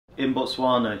in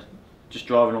Botswana, just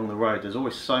driving along the road, there's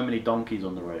always so many donkeys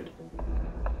on the road.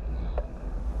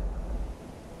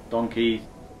 Donkeys,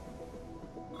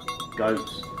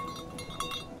 goats,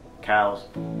 cows.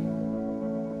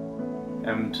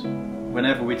 And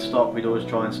whenever we'd stop, we'd always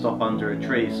try and stop under a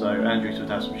tree so Andrews would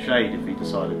have some shade if he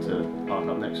decided to park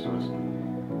up next to us.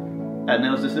 And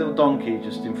there was this little donkey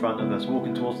just in front of us,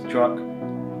 walking towards the truck,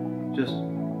 just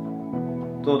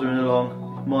doddering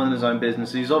along, minding his own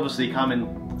business. He's obviously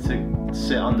coming to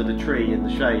sit under the tree in the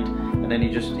shade, and then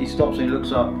he stops and he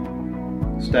looks up,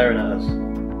 staring at us.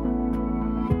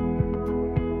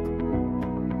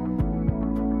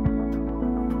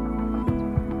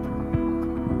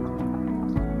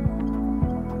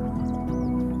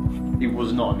 He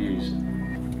was not amused,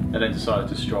 and then decided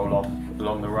to stroll off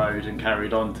along the road and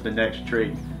carried on to the next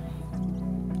tree.